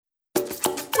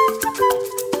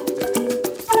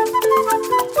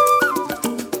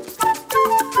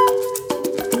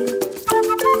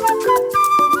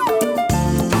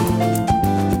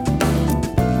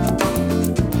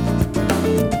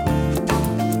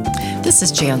This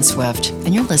is Jan Swift,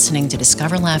 and you're listening to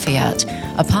Discover Lafayette,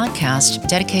 a podcast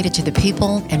dedicated to the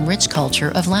people and rich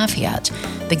culture of Lafayette,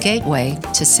 the gateway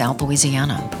to South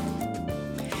Louisiana.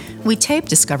 We tape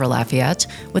Discover Lafayette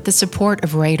with the support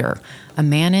of Raider, a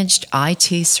managed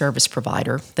IT service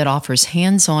provider that offers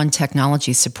hands-on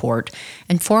technology support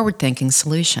and forward-thinking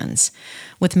solutions.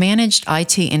 With managed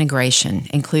IT integration,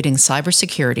 including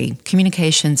cybersecurity,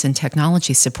 communications, and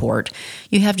technology support,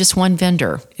 you have just one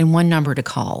vendor and one number to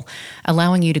call,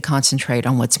 allowing you to concentrate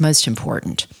on what's most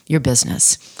important, your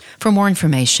business. For more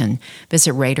information,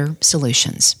 visit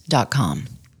RaiderSolutions.com.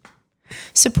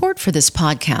 Support for this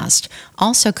podcast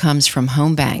also comes from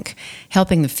Home Bank,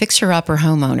 helping the fixer-upper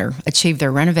homeowner achieve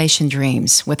their renovation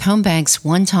dreams with Home Bank's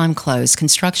one-time close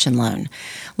construction loan.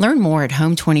 Learn more at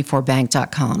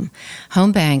home24bank.com.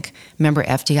 Home Bank, member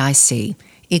FDIC,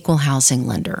 equal housing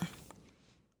lender.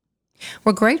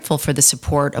 We're grateful for the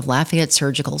support of Lafayette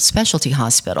Surgical Specialty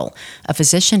Hospital, a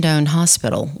physician-owned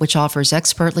hospital which offers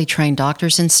expertly trained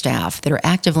doctors and staff that are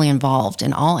actively involved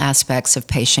in all aspects of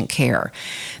patient care.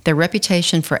 Their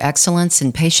reputation for excellence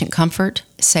in patient comfort,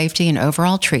 safety, and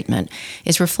overall treatment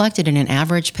is reflected in an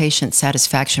average patient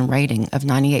satisfaction rating of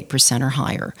 98% or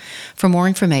higher. For more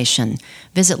information,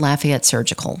 visit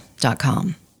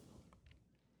LafayetteSurgical.com.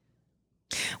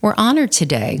 We're honored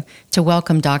today to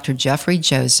welcome Dr. Jeffrey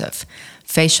Joseph,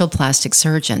 facial plastic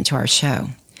surgeon, to our show.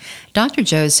 Dr.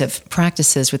 Joseph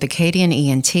practices with Acadian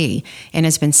ENT and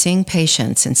has been seeing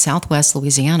patients in Southwest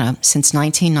Louisiana since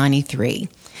 1993.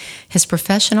 His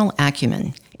professional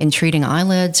acumen in treating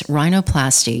eyelids,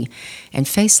 rhinoplasty, and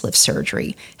facelift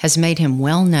surgery has made him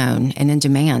well known and in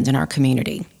demand in our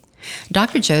community.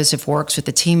 Dr. Joseph works with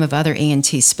a team of other ENT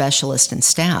specialists and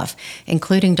staff,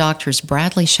 including Doctors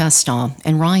Bradley Sheston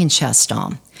and Ryan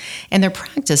Sheston. And their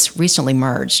practice recently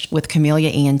merged with Camellia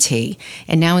ENT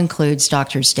and now includes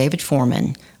Doctors David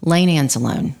Foreman, Lane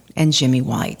Anzalone, and Jimmy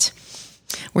White.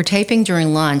 We're taping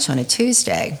during lunch on a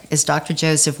Tuesday as Dr.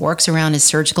 Joseph works around his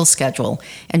surgical schedule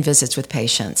and visits with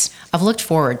patients. I've looked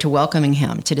forward to welcoming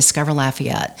him to Discover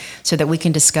Lafayette so that we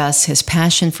can discuss his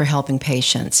passion for helping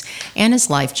patients and his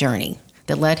life journey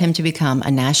that led him to become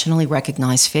a nationally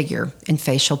recognized figure in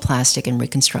facial plastic and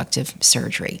reconstructive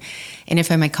surgery. And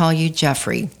if I may call you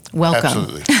Jeffrey, welcome.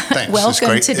 Absolutely. Thanks.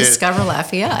 Welcome to Discover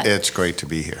Lafayette. It's great to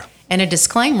be here. And a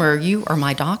disclaimer, you are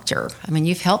my doctor. I mean,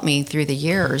 you've helped me through the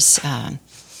years,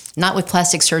 not with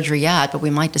plastic surgery yet, but we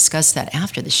might discuss that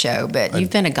after the show. But you've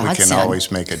been a godsend. We can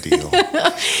always make a deal.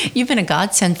 You've been a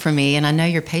godsend for me, and I know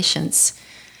your patients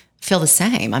feel the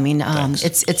same. I mean,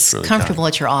 it's really comfortable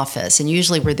at your office, and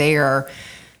usually we're there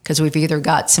because we've either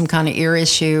got some kind of ear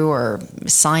issue or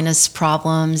sinus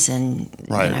problems, and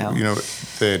right. You know,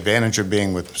 the advantage of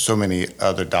being with so many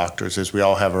other doctors is we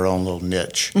all have our own little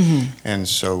niche, and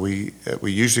so we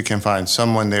usually can find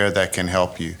someone there that can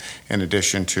help you. In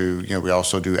addition to, we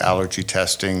also do allergy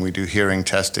testing, we do hearing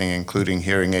testing, including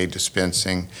hearing aid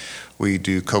dispensing. We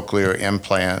do cochlear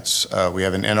implants. We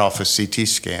have an in-office CT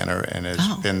scanner, and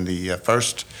it's been the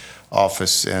first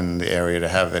office in the area to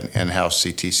have an in-house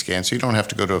CT scan, so you don't have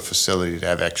to go to a facility to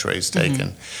have x-rays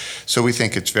taken. So we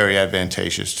think it's very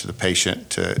advantageous to the patient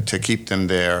to keep them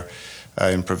there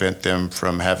and prevent them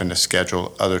from having to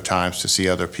schedule other times to see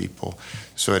other people.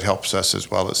 So it helps us as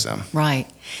well as them. Right.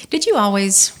 Did you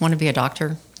always want to be a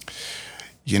doctor?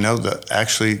 The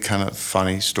actually kind of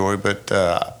funny story, but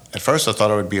at first I thought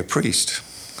I would be a priest.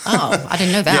 Oh, I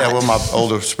didn't know that. Yeah, well, my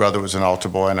oldest brother was an altar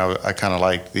boy, and I kind of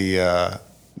liked the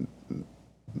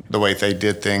way they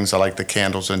did things. I liked the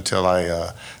candles until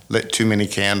I lit too many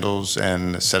candles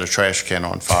and set a trash can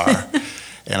on fire.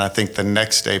 And I think the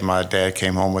next day my dad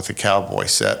came home with a cowboy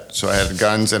set, so I had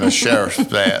guns and a sheriff's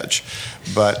badge.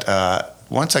 But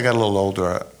once I got a little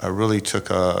older, I really took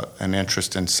an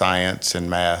interest in science and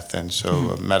math, and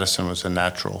so medicine was a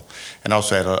natural. And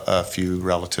also had a few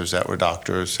relatives that were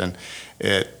doctors, and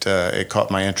it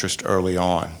caught my interest early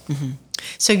on.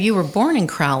 So you were born in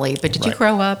Crowley, but did you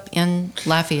grow up in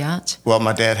Lafayette? Well,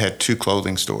 my dad had two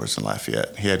clothing stores in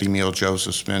Lafayette. He had Emil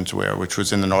Joseph's Menswear, which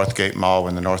was in the Northgate Mall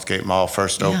when the Northgate Mall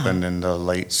first opened in the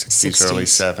late 60s, early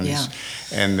 70s.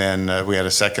 Yeah. And then we had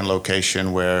a second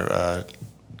location where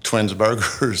Twins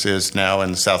Burgers is now in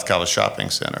the South College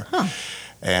Shopping Center.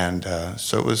 And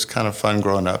so it was kind of fun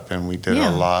growing up, and we did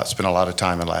spent a lot of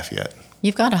time in Lafayette.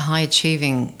 You've got a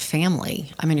high-achieving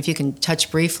family. I mean, if you can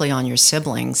touch briefly on your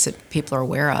siblings that people are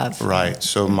aware of. Right.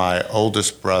 So my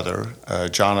oldest brother,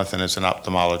 Jonathan, is an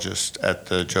ophthalmologist at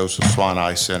the Joseph Swan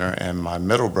Eye Center, and my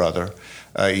middle brother,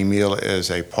 Emil, is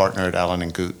a partner at Allen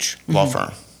 & Gooch law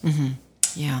firm.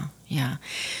 Yeah.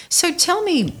 So tell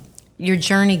me your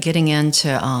journey getting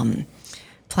into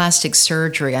plastic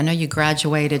surgery. I know you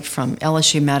graduated from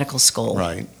LSU Medical School.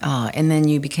 Right. And then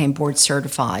you became board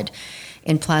certified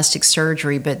in plastic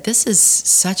surgery. But this is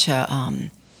such a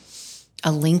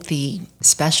lengthy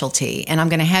specialty. And I'm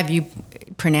going to have you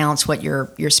pronounce what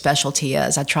your specialty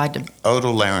is. I tried to...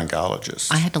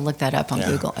 Otolaryngologist. I had to look that up on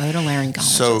Google. Otolaryngologist.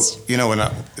 So,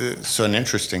 so an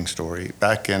interesting story.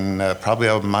 Back in, probably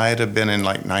I might have been in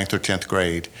like 9th or 10th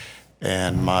grade,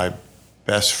 and my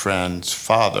best friend's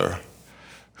father,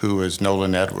 who is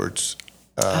Nolan Edwards,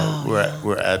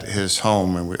 we're at his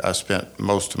home, and I spent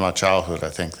most of my childhood, I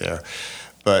think, there.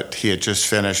 But he had just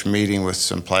finished meeting with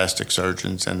some plastic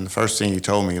surgeons, and the first thing he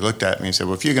told me, he looked at me and said,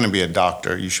 well, if you're going to be a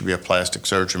doctor, you should be a plastic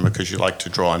surgeon because you like to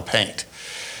draw and paint.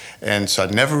 And so I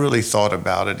never really thought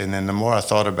about it, and then the more I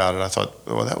thought about it, I thought,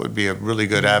 well, that would be a really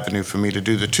good avenue for me to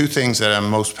do the two things that I'm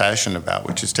most passionate about,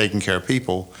 which is taking care of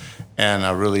people, and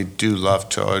I really do love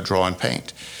to draw and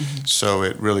paint. Mm-hmm. So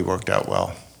it really worked out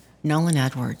well. Nolan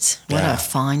Edwards, what a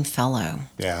fine fellow.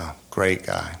 Yeah, great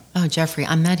guy. Oh, Jeffrey,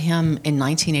 I met him in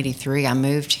 1983. I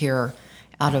moved here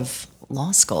out of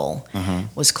law school,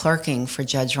 was clerking for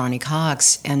Judge Ronnie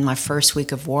Cox, and my first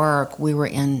week of work, we were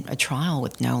in a trial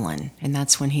with Nolan, and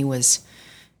that's when he was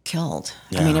killed.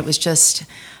 Yeah. I mean, I was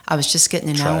just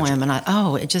getting to know him,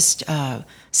 and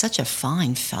such a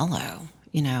fine fellow,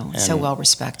 so well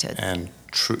respected. And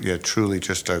truly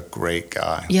just a great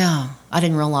guy. Yeah, I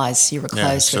didn't realize you were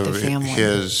close with the family.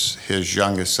 His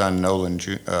youngest son, Nolan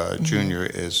Jr.,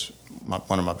 is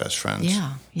one of my best friends.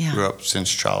 Yeah. Grew up since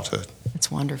childhood.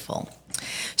 That's wonderful.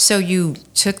 So you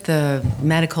took the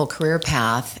medical career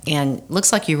path, and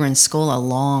looks like you were in school a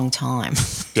long time.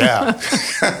 Yeah.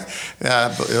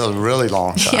 Yeah, it was a really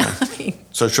long time. Yeah.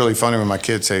 So it's really funny when my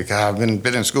kids say, God, I've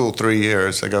been in school 3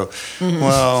 years. I go,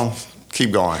 well,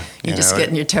 keep going. You're just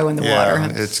getting your toe in the water.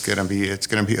 It's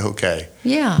gonna be okay.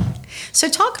 Yeah. So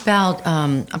talk about.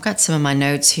 I've got some of my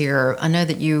notes here. I know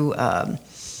that you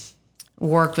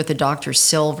worked with the Dr.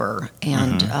 Silver,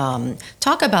 and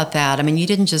talk about that. I mean, you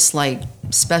didn't just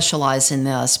specialize in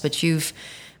this, but you've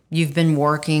been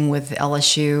working with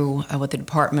LSU with the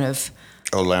Department of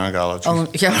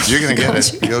Otolaryngology. Yeah, you're gonna get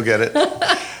it. You'll get it.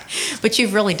 But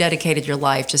you've really dedicated your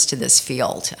life just to this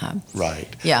field. Right.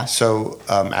 Yeah. So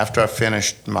after I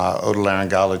finished my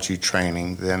otolaryngology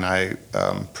training, then I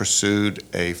pursued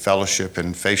a fellowship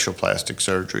in facial plastic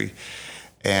surgery.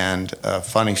 And a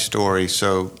funny story,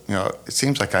 so, it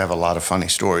seems like I have a lot of funny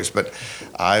stories, but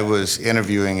I was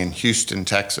interviewing in Houston,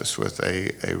 Texas with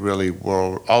a really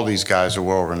all these guys are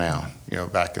world-renowned,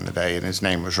 back in the day, and his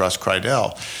name was Russ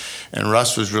Kreidel. And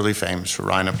Russ was really famous for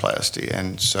rhinoplasty,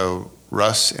 and so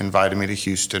Russ invited me to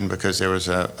Houston because there was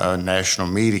a national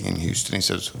meeting in Houston. He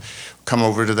says, come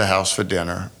over to the house for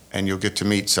dinner, and you'll get to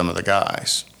meet some of the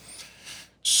guys.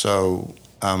 So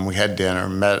we had dinner,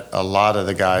 met a lot of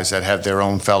the guys that have their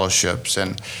own fellowships,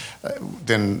 and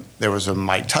then there was a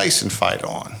Mike Tyson fight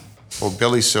on. Well,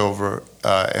 Billy Silver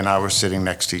and I were sitting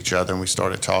next to each other, and we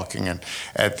started talking. And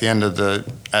at the end of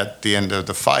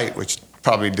the fight, which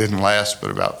probably didn't last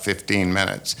but about 15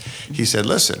 minutes, he said,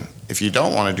 listen, if you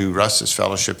don't want to do Russ's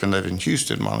fellowship and live in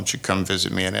Houston, why don't you come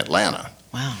visit me in Atlanta?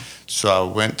 Wow. So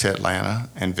I went to Atlanta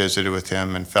and visited with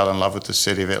him and fell in love with the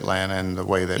city of Atlanta and the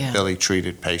way that Billy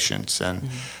treated patients. And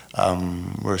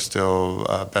we're still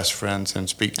best friends and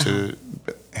speak to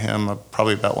him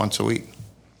probably about once a week.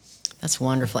 That's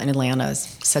wonderful. And Atlanta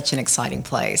is such an exciting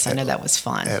place. I know that was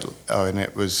fun. And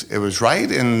it was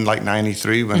right in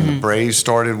 93 when the Braves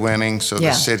started winning. So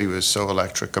the city was so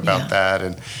electric about that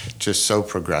and just so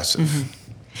progressive.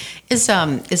 Is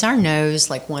our nose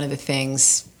one of the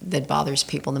things that bothers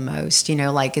people the most?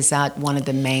 Is that one of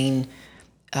the main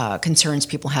concerns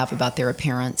people have about their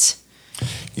appearance?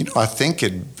 I think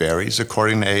it varies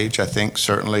according to age. I think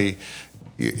certainly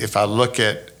if I look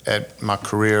at my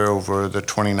career over the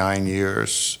 29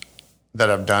 years that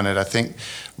I've done it, I think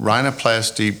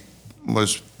rhinoplasty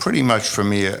was pretty much for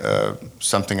me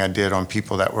something I did on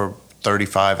people that were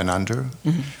 35 and under,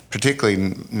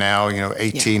 particularly now,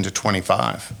 18 to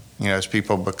 25. As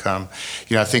people become,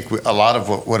 I think a lot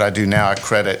of what I do now I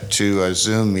credit to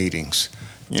Zoom meetings,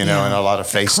 and a lot of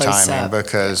FaceTiming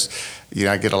because,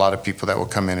 I get a lot of people that will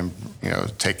come in and,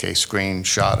 take a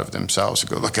screenshot of themselves and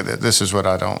go, look at it, this is what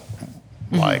I don't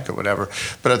like or whatever.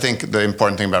 But I think the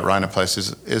important thing about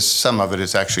rhinoplasty is some of it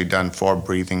is actually done for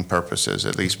breathing purposes,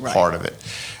 at least part of it.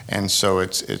 And so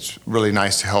it's really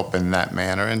nice to help in that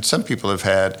manner. And some people have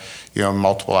had,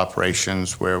 multiple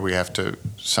operations where we have to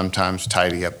sometimes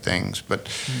tidy up things. But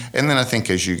and then I think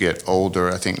as you get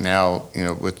older, I think now,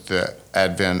 with the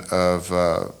advent of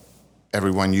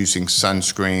everyone using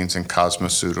sunscreens and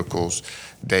cosmeceuticals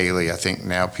daily. I think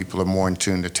now people are more in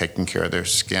tune to taking care of their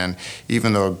skin,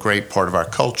 even though a great part of our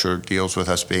culture deals with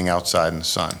us being outside in the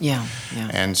sun. Yeah.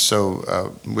 And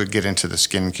so we get into the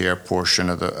skincare portion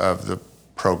of the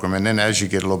program, and then as you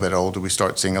get a little bit older, we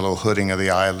start seeing a little hooding of the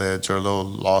eyelids or a little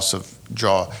loss of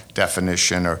jaw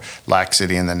definition or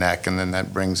laxity in the neck, and then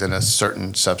that brings in a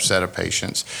certain subset of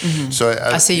patients. So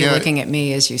I see you looking at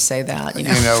me as you say that. You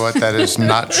know what? That is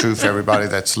not true for everybody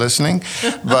that's listening,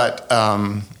 but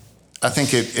I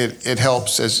think it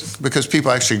helps because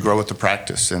people actually grow with the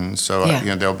practice, and so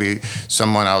there'll be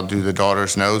someone, I'll do the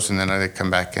daughter's nose, and then they come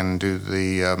back and do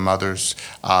the mother's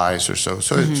eyes or so.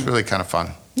 So it's really kind of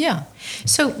fun. Yeah.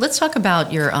 So let's talk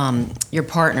about your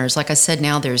partners. Like I said,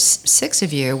 now there's 6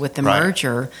 of you with the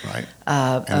merger and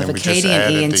then of we just Acadian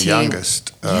added ENT. the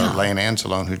youngest, Lane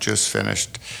Anzalone, who just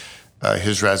finished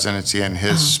his residency and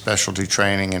his specialty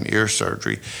training in ear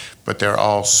surgery. But they're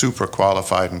all super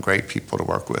qualified and great people to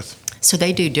work with. So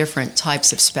they do different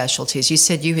types of specialties. You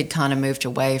said you had kind of moved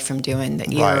away from doing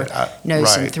the ear,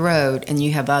 nose, and throat, and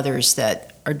you have others that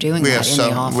are doing that in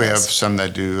the office. We have some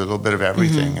that do a little bit of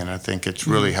everything, and I think it's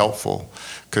really helpful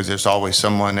because there's always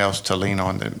someone else to lean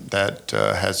on that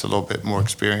has a little bit more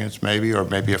experience maybe, or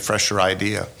maybe a fresher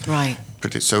idea. Right.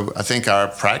 So I think our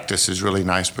practice is really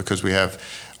nice because we have,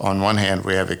 on one hand,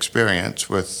 we have experience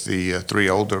with the 3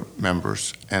 older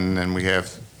members, and then we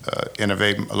have a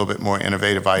little bit more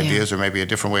innovative ideas or maybe a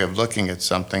different way of looking at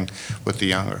something with the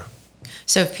younger.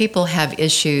 So if people have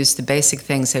issues, the basic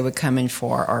things they would come in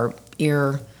for are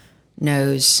ear,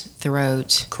 nose,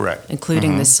 throat. Correct.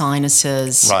 Including the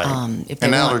sinuses. Right. And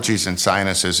allergies and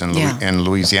sinuses in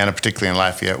Louisiana, particularly in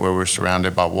Lafayette, where we're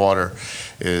surrounded by water,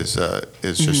 is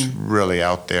just really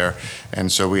out there.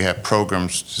 And so we have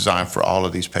programs designed for all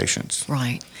of these patients.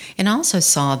 Right. And I also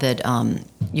saw that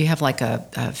you have like a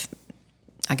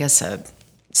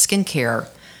skincare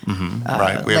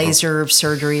laser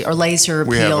surgery or laser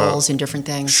peels and different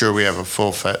things. Sure, we have a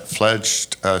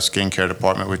full-fledged skincare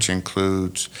department, which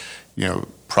includes,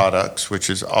 products, which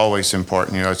is always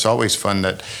important. It's always fun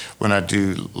that when I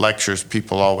do lectures,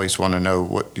 people always want to know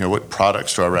what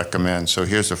products do I recommend. So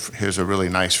here's a really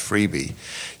nice freebie.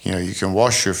 You can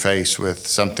wash your face with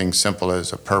something simple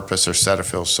as a Purpose or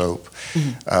Cetaphil soap.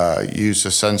 Use a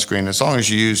sunscreen. As long as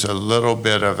you use a little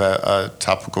bit of a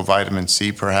topical vitamin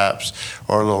C, perhaps,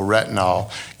 or a little retinol,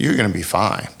 you're going to be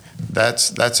fine.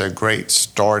 That's a great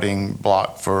starting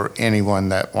block for anyone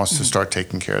that wants to start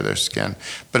taking care of their skin.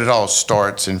 But it all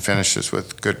starts and finishes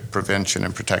with good prevention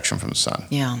and protection from the sun.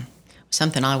 Yeah,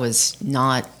 something I was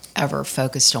not ever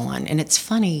focused on. And it's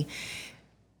funny,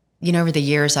 over the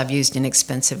years I've used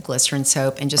inexpensive glycerin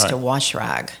soap and just a wash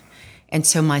rag. And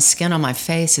so my skin on my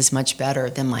face is much better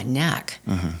than my neck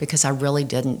because I really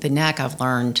didn't. The neck, I've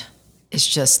learned, is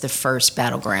just the first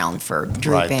battleground for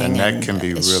drooping. Right, the neck can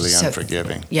be really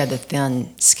unforgiving. Yeah, the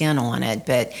thin skin on it.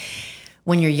 But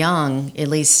when you're young, at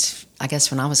least I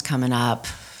guess when I was coming up,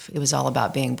 it was all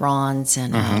about being bronze,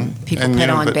 and people put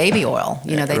on baby oil.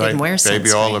 They didn't wear sunscreen.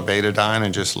 Baby oil or betadine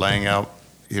and just laying out,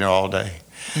 all day.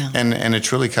 Yeah. And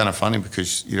it's really kind of funny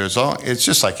because, it's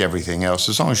just like everything else.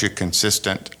 As long as you're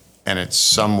consistent and it's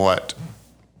somewhat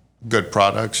good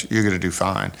products, you're going to do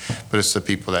fine. But it's the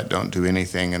people that don't do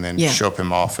anything and then show up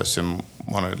in office and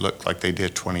want to look like they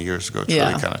did 20 years ago. It's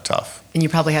really kind of tough. And you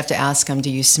probably have to ask them,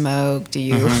 do you smoke? Do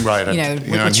you,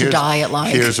 what's your diet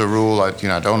like? Here's a rule,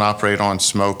 I don't operate on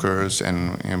smokers,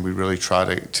 and we really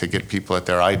try to get people at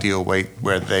their ideal weight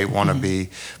where they want to be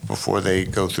before they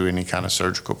go through any kind of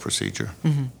surgical procedure.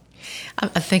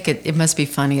 I think it must be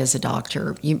funny as a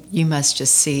doctor. You must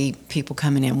just see people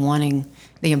coming in wanting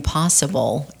the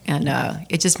impossible, and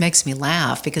it just makes me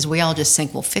laugh because we all just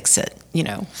think we'll fix it,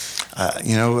 I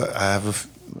have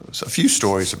a few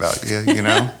stories about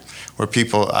where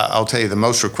people. I'll tell you, the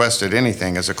most requested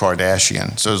anything is a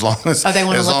Kardashian. So as long as they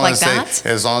want to look like that,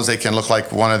 as long as they can look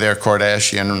like one of their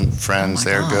Kardashian friends,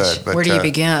 they're good. But where do you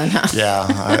begin?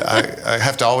 I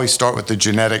have to always start with the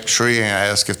genetic tree and I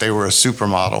ask if they were a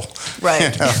supermodel,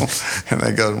 right? And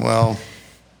they go, well.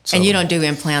 So, and you don't do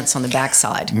implants on the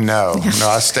backside? No,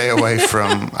 I stay away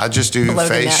from, I just do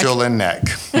facial and neck.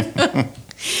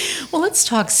 Well, let's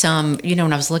talk some,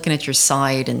 when I was looking at your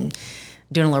site and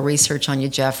doing a little research on you,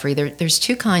 Jeffrey, there's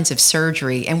 2 kinds of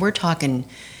surgery, and we're talking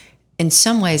in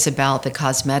some ways about the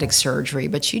cosmetic surgery,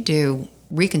 but you do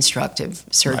reconstructive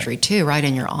surgery too, right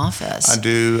in your office. I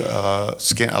do a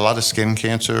lot of skin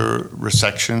cancer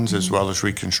resections as well as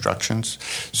reconstructions.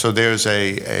 So there's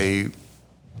a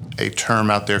a term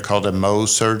out there called a Mohs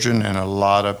surgeon, and a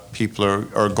lot of people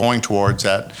are going towards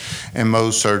that. In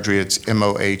Mohs surgery, it's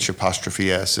MOH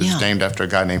apostrophe S. It's named after a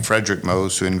guy named Frederick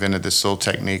Mohs, who invented this little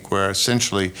technique where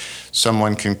essentially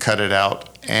someone can cut it out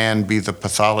and be the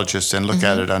pathologist and look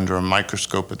at it under a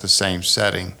microscope at the same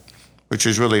setting, which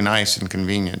is really nice and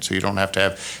convenient. So you don't have to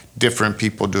have different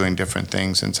people doing different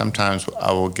things. And sometimes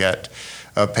I will get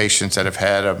patients that have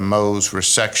had a Mohs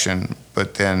resection,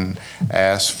 but then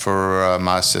ask for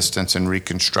my assistance in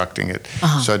reconstructing it.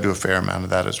 So I do a fair amount of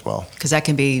that as well. Because that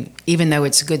can be, even though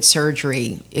it's good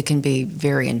surgery, it can be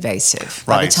very invasive.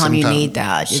 By the time you need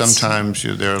that. Sometimes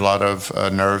there are a lot of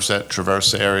nerves that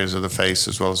traverse the areas of the face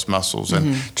as well as muscles.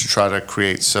 And to try to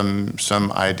create some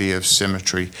idea of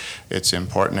symmetry, it's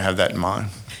important to have that in mind.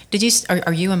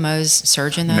 Are you a Mohs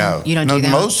surgeon though? No. You don't do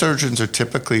that? Mohs surgeons are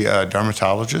typically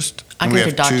dermatologists. I go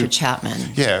to Dr.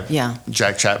 Chapman. Yeah.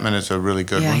 Jack Chapman is a really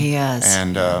good one. Yeah, he is.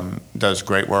 And does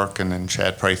great work. And then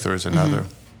Chad Prather is another.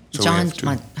 So John,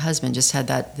 my husband, just had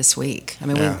that this week. I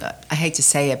mean, I hate to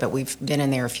say it, but we've been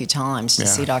in there a few times to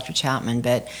see Dr. Chapman.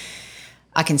 But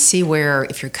I can see where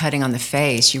if you're cutting on the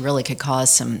face, you really could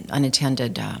cause some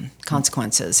unintended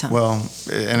consequences. Huh? Well,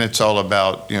 and it's all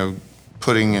about,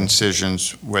 putting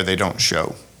incisions where they don't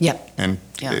show. Yep. And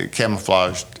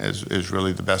camouflage is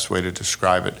really the best way to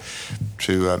describe it,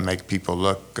 to make people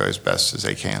look as best as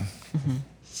they can.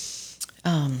 Let's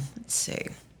see.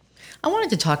 I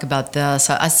wanted to talk about this.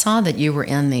 I saw that you were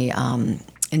in the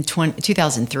in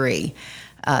 2003,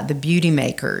 the Beauty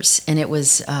Makers, and it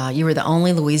was you were the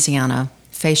only Louisiana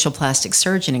facial plastic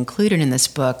surgeon included in this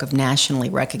book of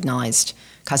nationally recognized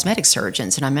cosmetic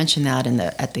surgeons, and I mentioned that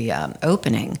at the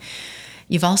opening.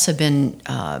 You've also been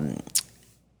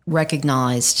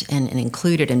recognized and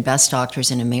included in Best Doctors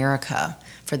in America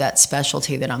for that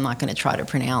specialty that I'm not going to try to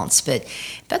pronounce. But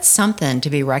that's something to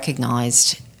be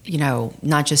recognized,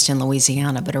 not just in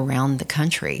Louisiana, but around the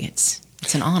country. It's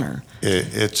an honor.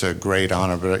 It's a great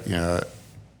honor, but,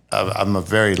 I'm a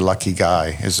very lucky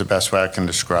guy is the best way I can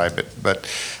describe it. But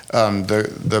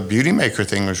the Beauty Maker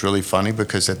thing was really funny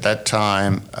because at that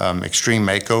time, Extreme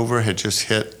Makeover had just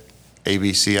hit.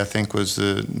 ABC, I think, was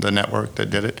the network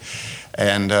that did it.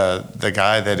 And the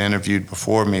guy that interviewed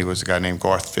before me was a guy named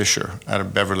Garth Fisher out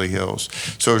of Beverly Hills.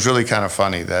 So it was really kind of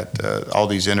funny that all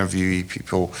these interviewee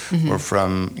people were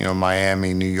from,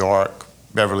 Miami, New York,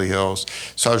 Beverly Hills.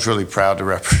 So I was really proud to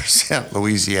represent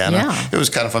Louisiana. Yeah. It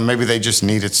was kind of fun. Maybe they just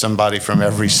needed somebody from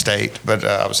every state, but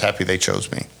I was happy they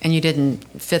chose me. And you didn't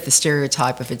fit the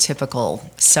stereotype of a typical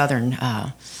Southern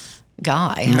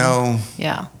guy. Huh? No.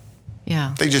 Yeah.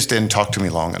 Yeah. They just didn't talk to me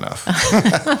long enough.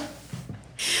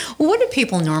 Well, what do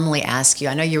people normally ask you?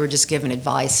 I know you were just giving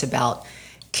advice about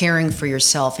caring for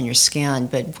yourself and your skin,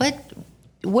 but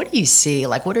what do you see?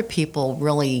 Like, what are people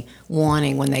really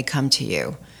wanting when they come to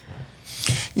you?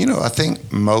 I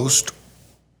think most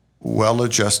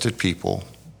well-adjusted people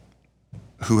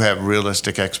who have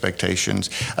realistic expectations,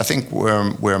 I think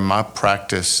where my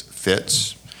practice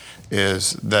fits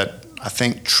is that I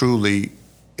think truly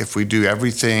if we do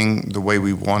everything the way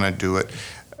we want to do it,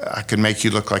 I could make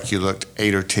you look like you looked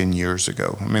 8 or 10 years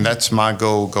ago. I mean, that's my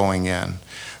goal going in.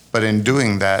 But in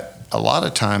doing that, a lot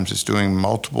of times it's doing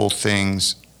multiple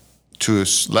things to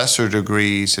lesser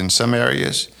degrees in some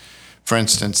areas. For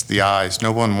instance, the eyes.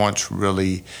 No one wants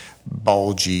really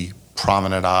bulgy,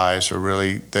 prominent eyes, or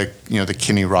really the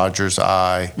Kenny Rogers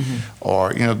eye,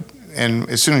 or and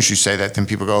as soon as you say that, then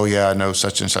people go, oh yeah, I know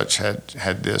such and such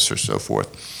had this or so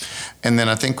forth. And then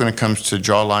I think when it comes to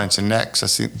jawlines and necks, I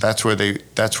think that's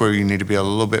where you need to be a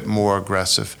little bit more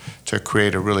aggressive to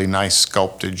create a really nice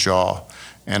sculpted jaw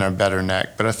and a better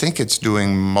neck. But I think it's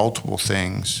doing multiple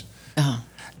things.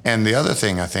 And the other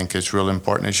thing I think is real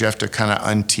important is you have to kind of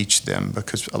unteach them,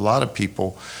 because a lot of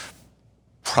people,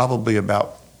 probably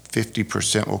about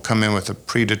 50%, will come in with a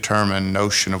predetermined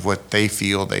notion of what they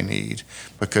feel they need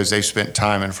because they've spent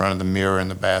time in front of the mirror in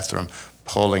the bathroom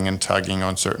pulling and tugging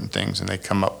on certain things, and they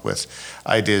come up with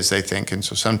ideas they think. And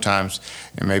so sometimes,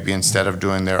 and maybe instead of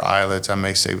doing their eyelids, I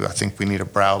may say, I think we need a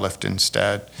brow lift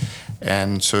instead.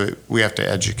 And so we have to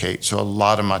educate. So a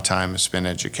lot of my time is spent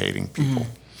educating people.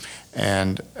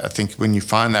 And I think when you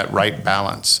find that right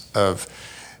balance of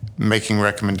making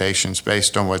recommendations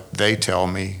based on what they tell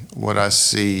me, what I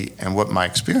see, and what my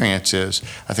experience is,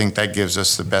 I think that gives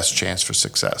us the best chance for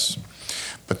success.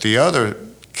 But the other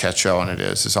catch-all on it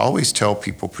is always tell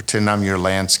people, pretend I'm your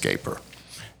landscaper,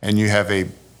 and you have a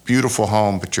beautiful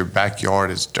home, but your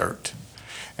backyard is dirt.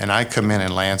 And I come in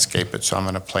and landscape it, so I'm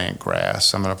going to plant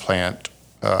grass, I'm going to plant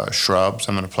shrubs,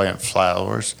 I'm going to plant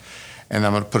flowers, and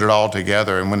I'm going to put it all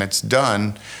together. And when it's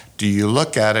done, Do you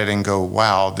look at it and go,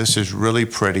 wow, this is really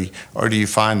pretty? Or do you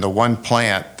find the one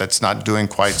plant that's not doing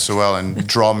quite so well and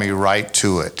draw me right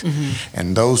to it?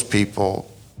 And those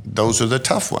people, those are the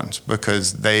tough ones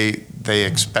because they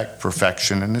expect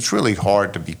perfection, and it's really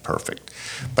hard to be perfect.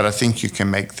 But I think you can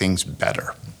make things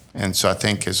better. And so I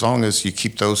think as long as you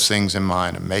keep those things in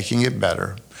mind and making it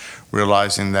better,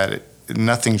 realizing that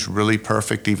nothing's really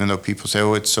perfect, even though people say,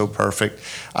 oh, it's so perfect,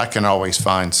 I can always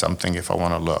find something if I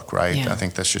want to look, right? Yeah. I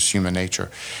think that's just human nature.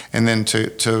 And then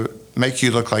to make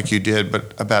you look like you did,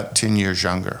 but about 10 years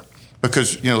younger.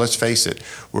 Because, let's face it,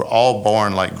 we're all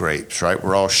born like grapes, right?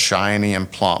 We're all shiny and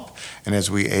plump. And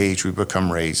as we age, we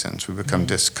become raisins. We become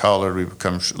discolored. We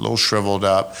become a little shriveled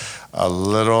up, a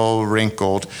little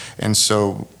wrinkled. And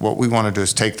so what we want to do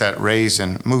is take that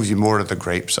raisin, move you more to the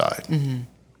grape side.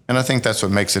 And I think that's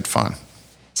what makes it fun.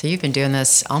 So you've been doing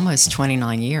this almost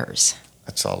 29 years.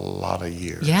 That's a lot of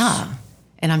years. Yeah.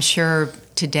 And I'm sure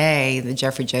today the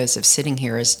Jeffrey Joseph sitting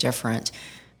here is different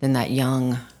than that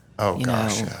young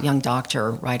young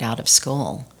doctor right out of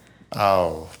school.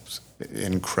 Oh,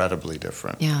 incredibly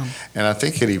different. Yeah. And I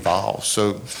think it evolves.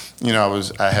 So,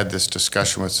 I had this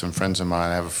discussion with some friends of mine.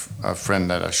 I have a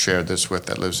friend that I shared this with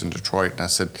that lives in Detroit. And I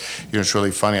said, it's really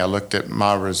funny. I looked at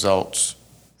my results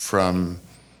from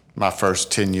my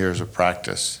first 10 years of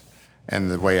practice and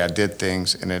the way I did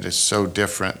things, and it is so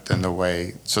different than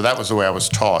so that was the way I was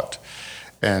taught.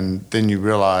 And then you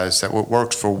realize that what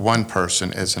works for one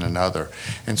person isn't another.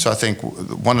 And so I think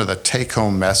one of the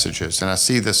take-home messages, and I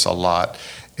see this a lot,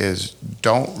 is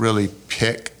don't really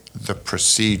pick the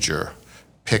procedure,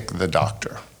 pick the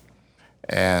doctor.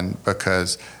 And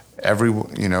because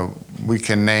we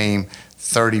can name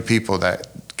 30 people that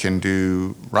can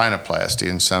do rhinoplasty,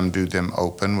 and some do them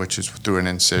open, which is through an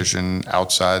incision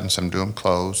outside, and some do them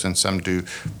closed, and some do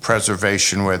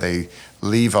preservation where they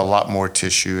leave a lot more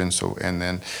tissue, and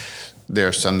then there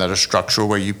are some that are structural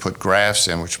where you put grafts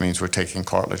in, which means we're taking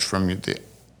cartilage from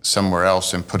somewhere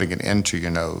else and putting it into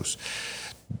your nose.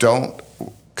 Don't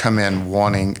come in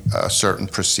wanting a certain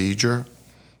procedure.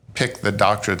 Pick the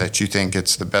doctor that you think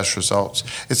gets the best results.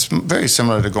 It's very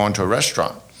similar to going to a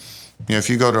restaurant. If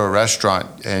you go to a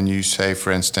restaurant and you say,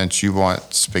 for instance, you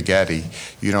want spaghetti,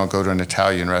 you don't go to an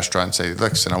Italian restaurant and say,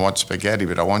 listen, I want spaghetti,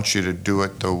 but I want you to do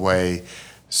it the way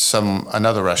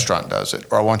another restaurant does it,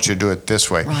 or I want you to do it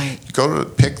this way. Right. Go to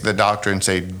pick the doctor and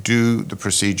say, do the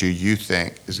procedure you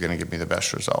think is going to give me the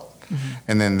best result.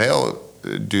 And then they'll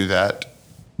do that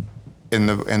in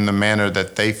the manner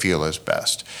that they feel is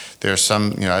best. There's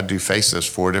some, I do facelifts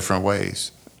 4 different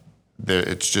ways.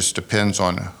 It just depends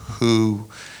on who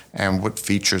and what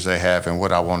features they have and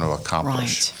what I want to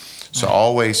accomplish. Right. So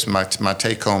always my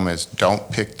take home is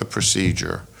don't pick the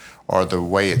procedure or the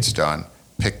way it's done.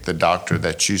 Pick the doctor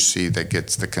that you see that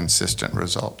gets the consistent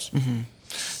results.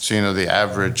 So, the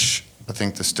average, I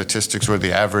think the statistics were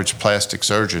the average plastic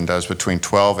surgeon does between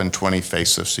 12 and 20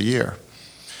 facelifts a year.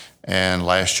 And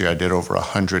last year I did over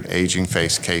 100 aging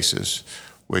face cases,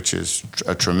 which is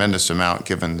a tremendous amount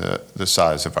given the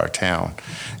size of our town.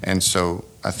 And so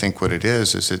I think what it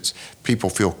is it's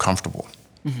people feel comfortable.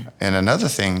 And another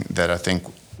thing that I think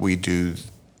we do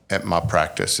at my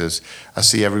practice is I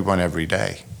see everyone every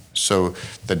day. So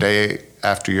the day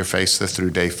after your facelift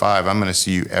through day 5, I'm going to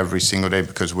see you every single day,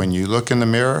 because when you look in the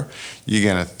mirror, you're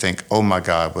going to think, oh my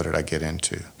God, what did I get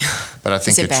into? But I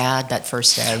think Is it bad that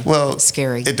first day? Well, it's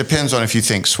scary. It depends on if you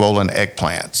think swollen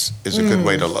eggplants is a good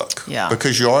way to look. Yeah.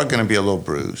 Because you are going to be a little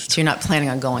bruised. So you're not planning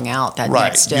on going out that Right.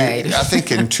 next day. I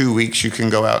think in 2 weeks you can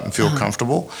go out and feel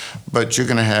comfortable, but you're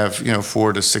going to have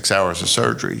 4 to 6 hours of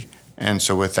surgery. And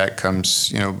so with that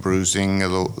comes, bruising, a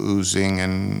little oozing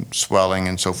and swelling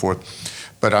and so forth.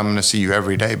 But I'm going to see you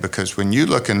every day, because when you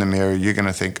look in the mirror, you're going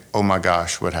to think, oh my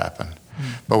gosh, what happened?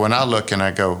 But when I look and I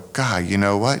go, God, you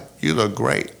know what? You look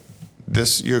great.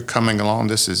 You're coming along.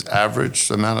 This is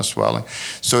average amount of swelling.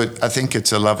 So I think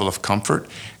it's a level of comfort.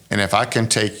 And if I can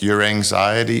take your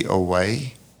anxiety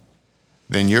away,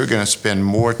 then you're going to spend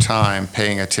more time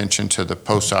paying attention to the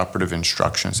postoperative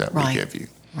instructions that we give you.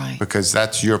 Right. Because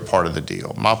that's your part of the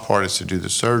deal. My part is to do the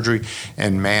surgery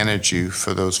and manage you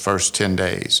for those first 10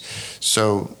 days.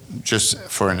 So just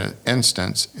for an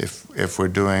instance, if we're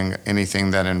doing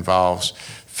anything that involves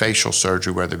facial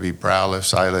surgery, whether it be brow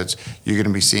lifts, eyelids, you're going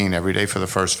to be seen every day for the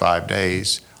first 5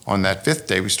 days. On that 5th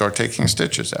day, we start taking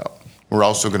stitches out. We're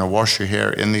also going to wash your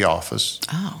hair in the office.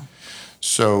 Oh.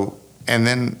 So, and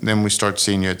then we start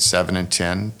seeing you at 7 and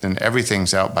 10. Then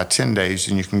everything's out by 10 days,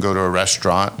 and you can go to a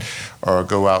restaurant or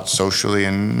go out socially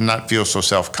and not feel so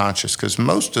self-conscious, because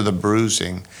most of the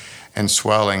bruising and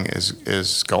swelling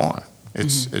is gone.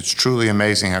 It's truly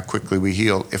amazing how quickly we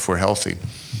heal if we're healthy.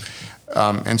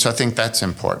 And so I think that's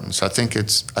important. So I think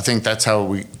that's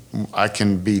how I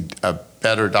can be a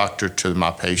better doctor to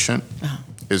my patient,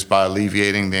 is by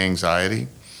alleviating the anxiety.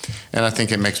 And I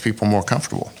think it makes people more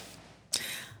comfortable.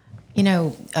 You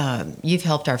know, you've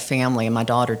helped our family and my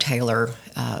daughter Taylor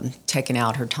taking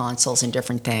out her tonsils and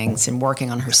different things and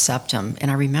working on her septum. And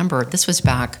I remember this was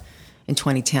back in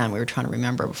 2010. We were trying to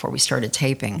remember before we started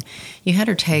taping. You had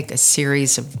her take a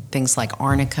series of things like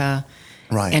arnica.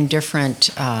 Right. And different,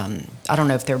 I don't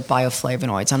know if they're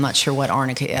bioflavonoids. I'm not sure what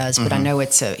arnica is, but I know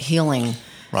it's a healing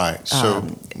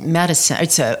medicine.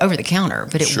 It's over the counter,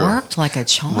 but it worked like a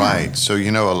charm. Right. So,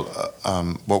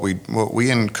 what we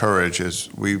encourage is,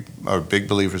 we are big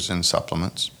believers in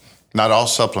supplements. Not all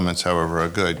supplements, however, are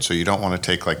good. So you don't want to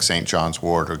take like St. John's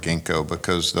wort or ginkgo,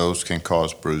 because those can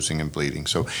cause bruising and bleeding.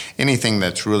 So anything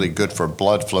that's really good for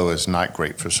blood flow is not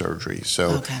great for surgery.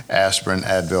 So aspirin,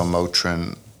 Advil,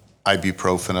 Motrin,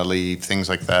 ibuprofen, Aleve, things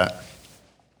like that.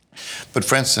 But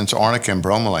for instance, arnica and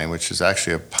bromelain, which is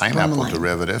actually a pineapple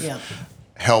derivative,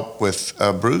 help with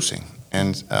bruising.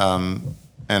 And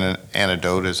an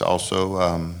antidote is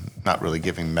also not really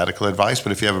giving medical advice,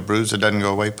 but if you have a bruise that doesn't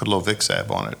go away, put a little Vicks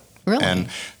on it. Really? And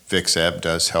Vicks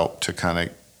does help to kind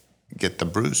of get the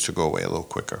bruise to go away a little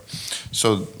quicker.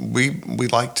 So we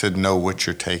like to know what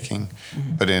you're taking,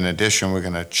 but in addition, we're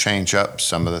going to change up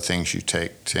some of the things you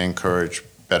take to encourage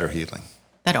better healing.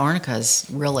 That arnica is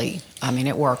really,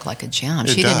 it worked like a gem.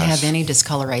 She didn't have any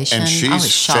discoloration. And I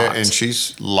was shocked. And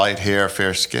she's light hair,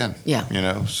 fair skin. Yeah.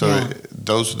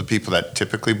 Those are the people that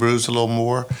typically bruise a little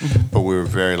more, but we were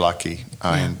very lucky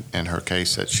in her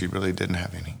case that she really didn't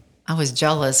have any. I was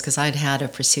jealous because I'd had a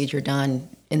procedure done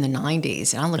in the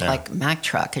 90s, and I looked like a Mack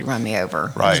truck had run me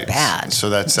over. Right. It was bad. So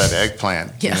that's that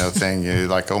eggplant, thing. You're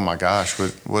like, oh my gosh,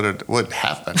 what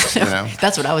happened?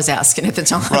 That's what I was asking at the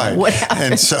time. Right. What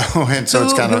happened? And so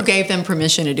it's kind of, who gave them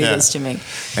permission to do this to me?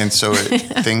 And so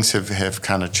things have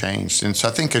kind of changed. And so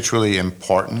I think it's really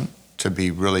important to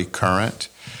be really current,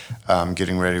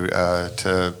 getting ready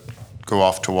to go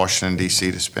off to Washington,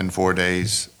 D.C. to spend 4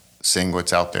 days seeing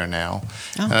what's out there now.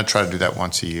 And I try to do that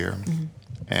once a year.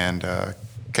 And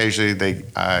occasionally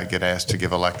I get asked to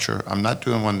give a lecture. I'm not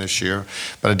doing one this year,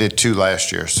 but I did 2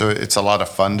 last year. So it's a lot of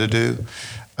fun to do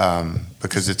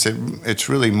because it's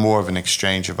really more of an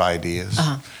exchange of ideas.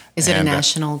 Is it a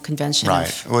national convention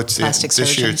of plastic surgeons?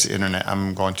 This year it's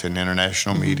I'm going to an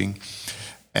international meeting,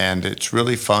 and it's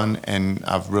really fun. And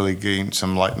I've really gained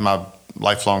some my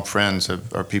lifelong friends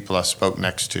are people I spoke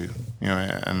next to,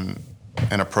 and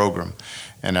in a program.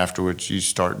 And afterwards you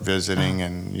start visiting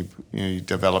and you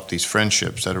develop these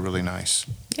friendships that are really nice.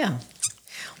 Yeah.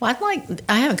 Well,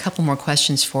 I have a couple more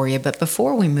questions for you, but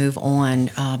before we move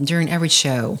on, during every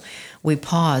show, we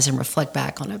pause and reflect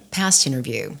back on a past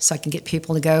interview so I can get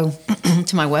people to go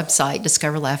to my website,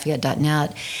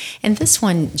 discoverlafayette.net. And this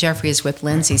one, Jeffrey, is with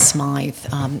Lindsay Smythe.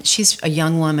 She's a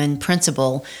young woman,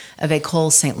 principal of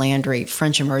École St. Landry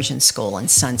French Immersion School in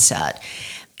Sunset.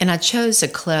 And I chose a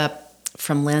clip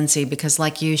from Lindsay because,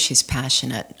 like you, she's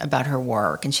passionate about her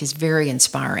work and she's very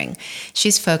inspiring.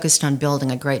 She's focused on building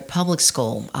a great public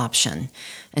school option,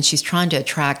 and she's trying to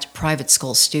attract private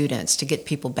school students to get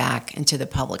people back into the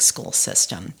public school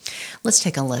system. Let's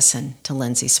take a listen to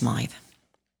Lindsay Smythe.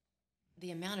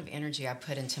 The amount of energy I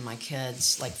put into my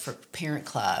kids, like for Parent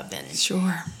Club and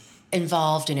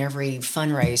involved in every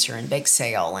fundraiser and bake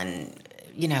sale and,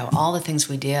 all the things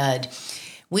we did.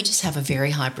 We just have a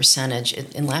very high percentage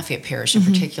in Lafayette Parish in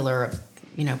particular,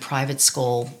 private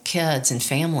school kids and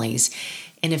families.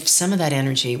 And if some of that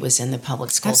energy was in the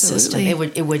public school system, it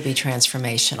would be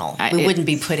transformational. We wouldn't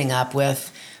be putting up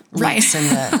with leaks in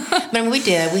the. But we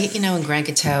did. In Grand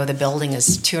Coteau, the building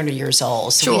is 200 years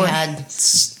old. So we had.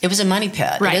 It was a money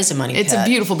pit. Right. It is a money pit. It's a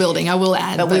beautiful building, I will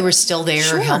add. But we were still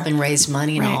there helping raise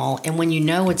money and all. And when you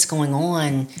know what's going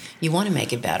on, you want to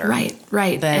make it better.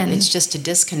 Right. But it's just a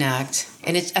disconnect.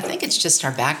 And I think it's just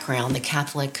our background, the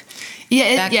Catholic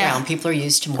background. People are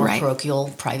used to more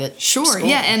parochial, private school.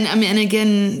 Yeah. And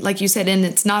again, like you said, and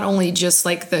it's not only just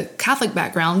like the Catholic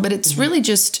background, but it's really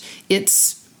just,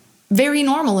 it's very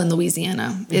normal in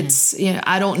Louisiana. It's,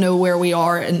 I don't know where we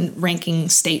are in ranking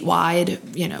statewide.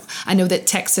 I know that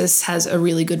Texas has a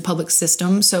really good public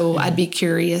system, so I'd be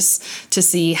curious to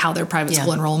see how their private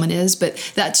school enrollment is, but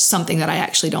that's something that I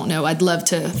actually don't know. I'd love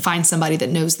to find somebody that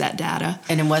knows that data.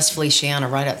 And in West Feliciana,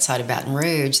 right outside of Baton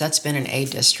Rouge, that's been an A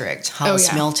district.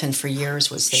 Hollis Milton for years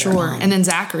was there. And then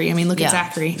Zachary. Look at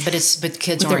Zachary. But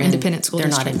kids aren't independent school. They're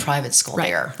not in private school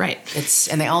there. Right.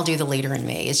 And they all do the Leader in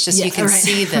Me. It's just you can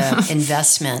see the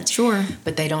investment. Sure.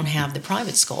 But they don't have the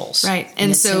private schools. Right.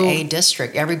 And it's an A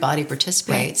district. Everybody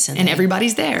participates. Right. And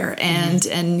everybody's there.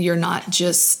 And you're not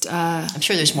just... I'm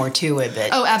sure there's more to it, but...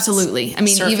 Oh, absolutely. I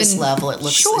mean, surface even... level, it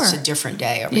looks sure. it's a different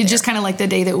day over there. Just kind of like the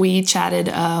day that we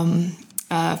chatted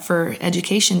for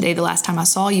Education Day the last time I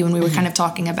saw you, and we were kind of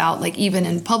talking about, like, even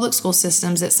in public school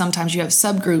systems, that sometimes you have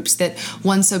subgroups, that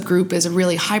one subgroup is a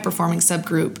really high-performing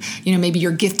subgroup. You know, maybe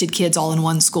you're gifted kids all in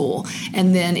one school.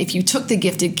 And then if you took the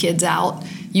gifted kids out,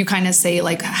 you kind of say,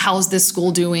 like, how's this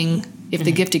school doing if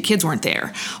the gifted kids weren't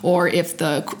there? Or if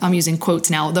I'm using quotes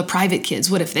now, the private kids,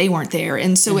 what if they weren't there?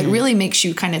 And so it really makes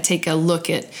you kind of take a look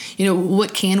at, you know,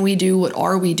 what can we do? What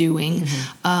are we doing?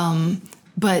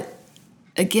 But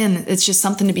again, it's just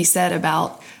something to be said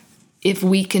about if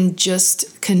we can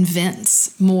just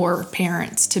convince more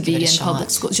parents to be in public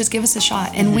school, just give us a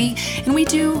shot. And we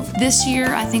do this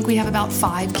year. I think we have about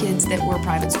 5 kids that were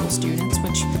private school students,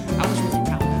 which I was really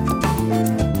proud of.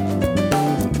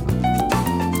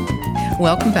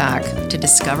 Welcome back to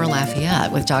Discover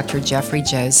Lafayette with Dr. Jeffrey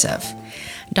Joseph.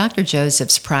 Dr.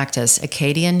 Joseph's practice,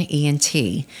 Acadian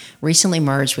ENT, recently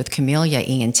merged with Camellia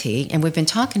ENT, and we've been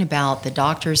talking about the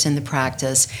doctors in the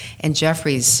practice and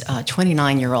Jeffrey's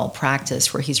 29-year-old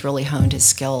practice where he's really honed his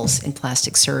skills in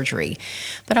plastic surgery.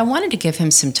 But I wanted to give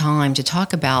him some time to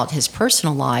talk about his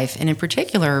personal life and in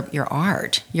particular your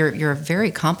art. You're a very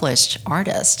accomplished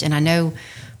artist, and I know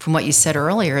from what you said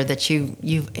earlier that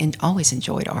you've always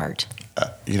enjoyed art.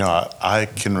 I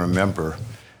can remember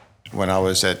when I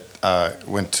was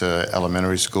went to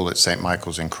elementary school at St.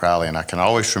 Michael's in Crowley, and I can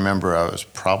always remember I was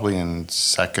probably in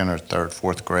 2nd or 3rd,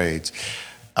 4th grades.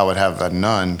 I would have a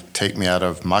nun take me out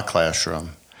of my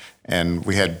classroom, and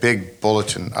we had big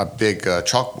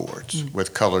chalkboards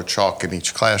with colored chalk in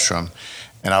each classroom,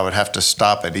 and I would have to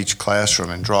stop at each classroom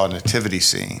and draw a nativity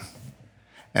scene.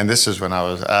 And this is when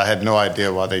I had no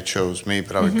idea why they chose me,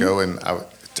 but I would go and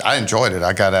I enjoyed it.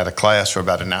 I got out of class for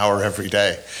about an hour every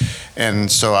day. And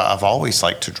so I've always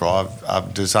liked to draw.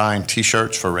 I've designed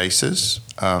T-shirts for races,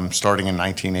 starting in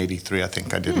 1983. I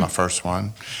think I did my first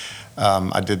one.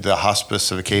 I did the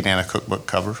Hospice of Acadiana cookbook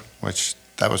cover, which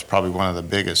that was probably one of the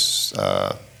biggest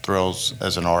thrills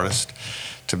as an artist,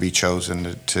 to be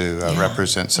chosen to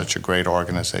represent such a great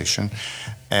organization.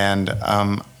 And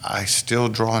I still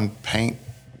draw and paint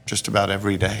just about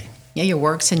every day. Yeah, your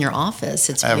work's in your office.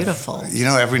 It's beautiful.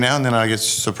 Every now and then I get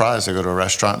surprised. I go to a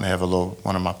restaurant and they have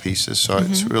one of my pieces, so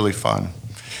it's really fun.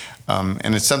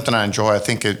 And it's something I enjoy. I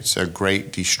think it's a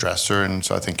great de-stressor, and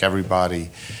so I think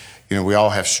everybody, we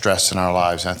all have stress in our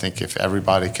lives, and I think if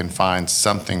everybody can find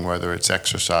something, whether it's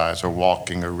exercise or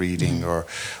walking or reading or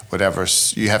whatever,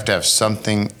 you have to have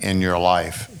something in your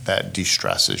life that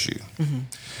de-stresses you.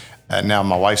 Now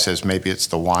my wife says maybe it's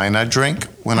the wine I drink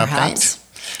when I paint.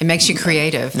 It makes you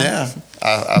creative. Yeah,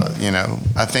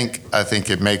 I think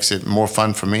it makes it more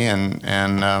fun for me, and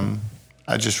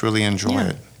I just really enjoy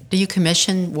it. Do you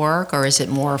commission work, or is it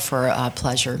more for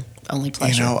pleasure, only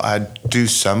pleasure? I do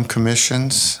some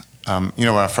commissions. When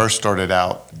I first started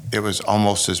out, it was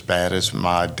almost as bad as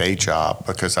my day job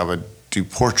because I would do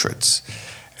portraits.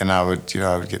 And I would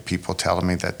get people telling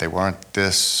me that they weren't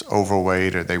this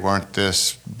overweight, or they weren't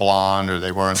this blonde, or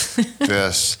they weren't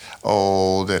this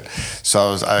old. And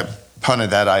so I punted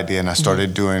that idea, and I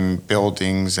started doing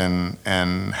buildings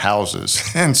and houses.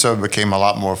 And so it became a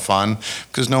lot more fun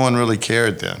because no one really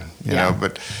cared then, you know.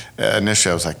 But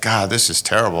initially I was like, God, this is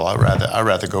terrible. I'd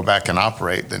rather go back and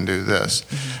operate than do this.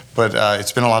 But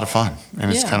it's been a lot of fun,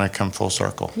 and it's kind of come full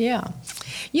circle. Yeah.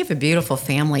 You have a beautiful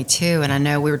family too, and I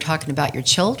know we were talking about your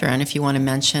children. If you want to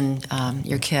mention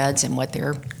your kids and what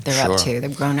they're up to,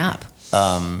 they've grown up.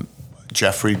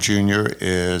 Jeffrey Jr.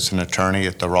 is an attorney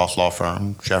at the Roth Law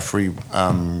Firm. Jeffrey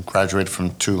graduated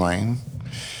from Tulane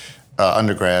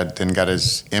undergrad, then got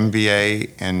his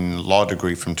MBA and law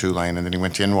degree from Tulane, and then he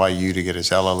went to NYU to get his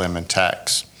LLM in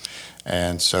tax.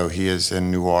 And so he is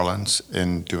in New Orleans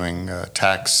in doing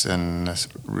tax and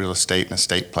real estate and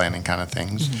estate planning kind of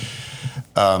things.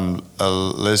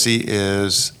 Lizzie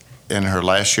is in her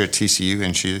last year at TCU,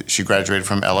 and she graduated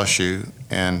from LSU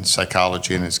in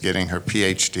psychology and is getting her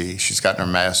PhD. She's gotten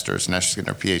her master's, and now she's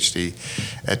getting her PhD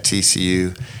at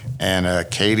TCU. And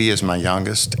Katie is my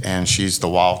youngest, and she's the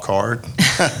wild card.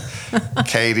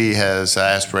 Katie has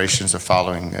aspirations of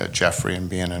following Jeffrey and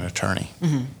being an attorney.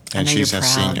 And she's a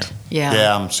senior.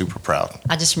 Yeah, I'm super proud.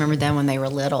 I just remember them when they were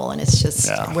little, and it's just,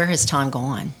 where has time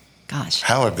gone? Gosh.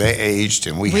 How have they aged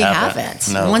and we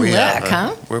haven't? No, one look,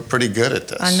 huh? We're pretty good at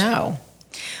this. I know.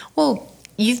 Well,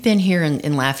 you've been here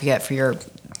in Lafayette for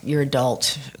your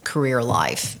adult career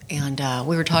life, and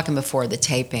we were talking before the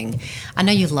taping. I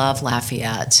know you love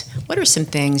Lafayette. What are some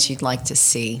things you'd like to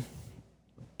see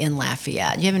in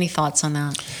Lafayette. Do you have any thoughts on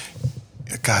that?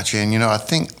 Gotcha. And I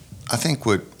think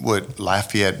what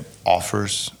Lafayette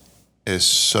offers is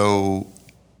so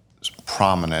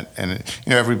prominent, and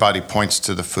everybody points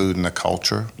to the food and the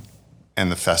culture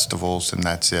and the festivals, and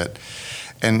that's it.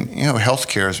 And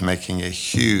healthcare is making a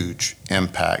huge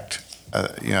impact.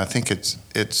 I think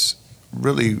it's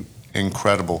really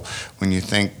incredible when you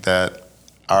think that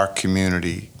our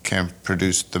community can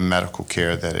produce the medical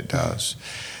care that it does.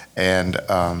 And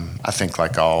I think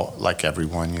like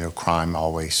everyone, crime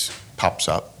always pops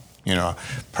up.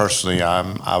 Personally,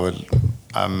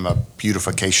 I'm a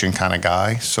beautification kind of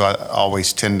guy, so I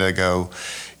always tend to go,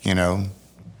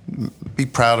 be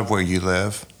proud of where you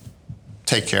live,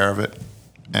 take care of it,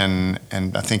 and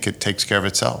I think it takes care of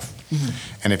itself. Mm-hmm.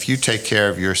 And if you take care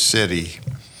of your city,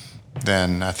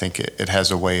 then I think it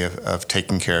has a way of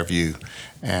taking care of you.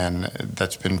 And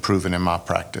that's been proven in my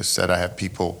practice, that I have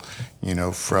people,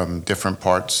 from different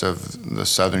parts of the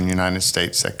southern United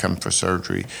States that come for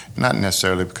surgery, not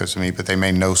necessarily because of me, but they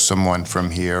may know someone from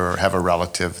here or have a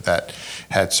relative that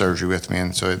had surgery with me.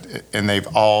 And so, and they've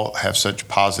all have such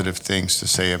positive things to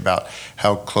say about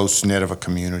how close-knit of a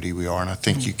community we are. And I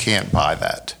think you can't buy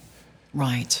that.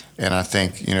 Right. And I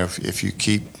think, if you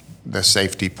keep the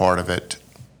safety part of it,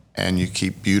 and you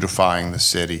keep beautifying the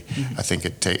city, mm-hmm. I think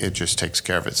it just takes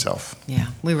care of itself. Yeah,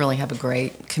 we really have a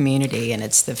great community, and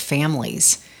it's the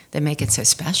families that make it so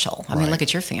special. I mean, look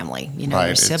at your family, right.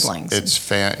 Your siblings.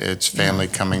 It's family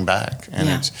coming back,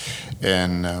 and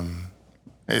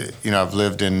I've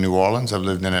lived in New Orleans, I've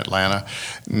lived in Atlanta.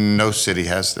 No city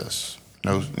has this.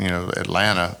 No,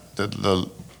 Atlanta.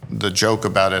 The joke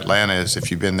about Atlanta is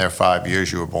if you've been there 5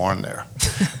 years, you were born there,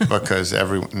 because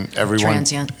everyone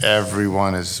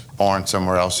is born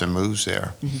somewhere else and moves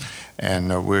there, mm-hmm.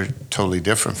 and we're totally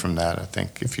different from that. I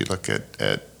think if you look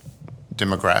at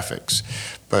demographics,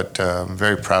 but I'm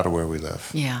very proud of where we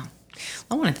live. Yeah,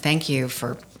 I want to thank you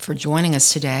for joining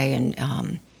us today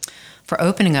and for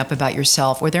opening up about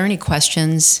yourself. Were there any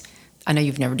questions? I know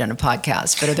you've never done a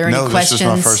podcast, but are there any questions?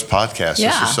 No, this is my first podcast.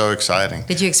 Yeah. This is so exciting.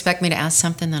 Did you expect me to ask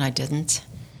something that I didn't?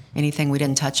 Anything we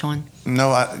didn't touch on?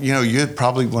 No, you're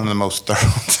probably one of the most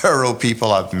thorough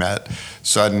people I've met.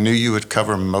 So I knew you would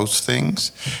cover most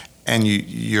things, and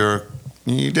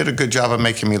you did a good job of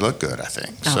making me look good, I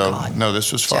think. Oh, so, God. No,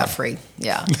 this was fun. Jeffrey,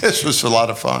 yeah. This was a lot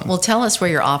of fun. Well, tell us where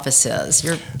your office is.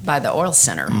 You're by the Oil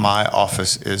Center. My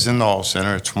office is in the Oil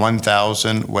Center. It's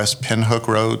 1000 West Pinhook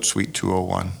Road, Suite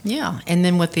 201. Yeah, and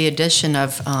then with the addition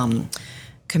of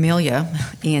Camellia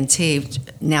ENT,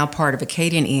 now part of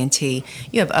Acadian ENT, you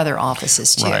have other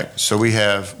offices too. Right. So we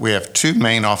have two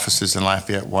main offices in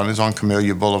Lafayette. One is on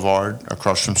Camellia Boulevard,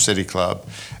 across from City Club,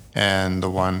 and the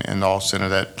one in the Oil Center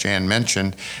that Jan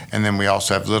mentioned. And then we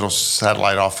also have little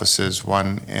satellite offices,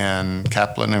 one in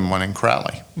Kaplan and one in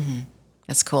Crowley. Mm-hmm.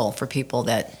 That's cool for people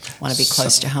that want to be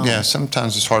close to home. Yeah,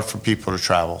 sometimes it's hard for people to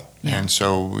travel. Yeah. And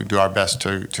so we do our best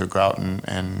to go out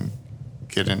and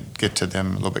get to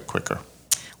them a little bit quicker.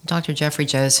 Dr. Jeffrey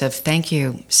Joseph, thank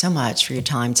you so much for your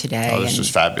time today. Oh, this was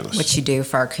fabulous. What you do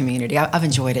for our community. I've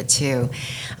enjoyed it too.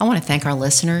 I want to thank our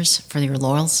listeners for your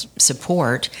loyal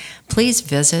support. Please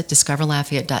visit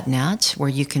discoverlafayette.net, where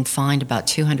you can find about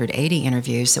 280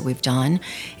 interviews that we've done.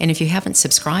 And if you haven't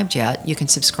subscribed yet, you can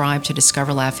subscribe to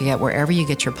Discover Lafayette wherever you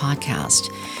get your podcast.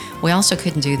 We also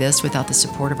couldn't do this without the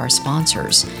support of our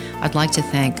sponsors. I'd like to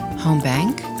thank Home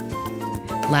Bank,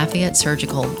 Lafayette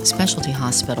Surgical Specialty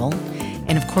Hospital,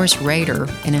 and of course Raider,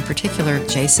 and in particular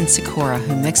Jason Sikora,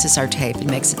 who mixes our tape and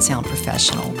makes it sound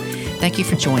professional. Thank you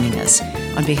for joining us.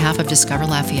 On behalf of Discover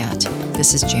Lafayette,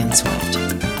 this is Jan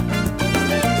Swift.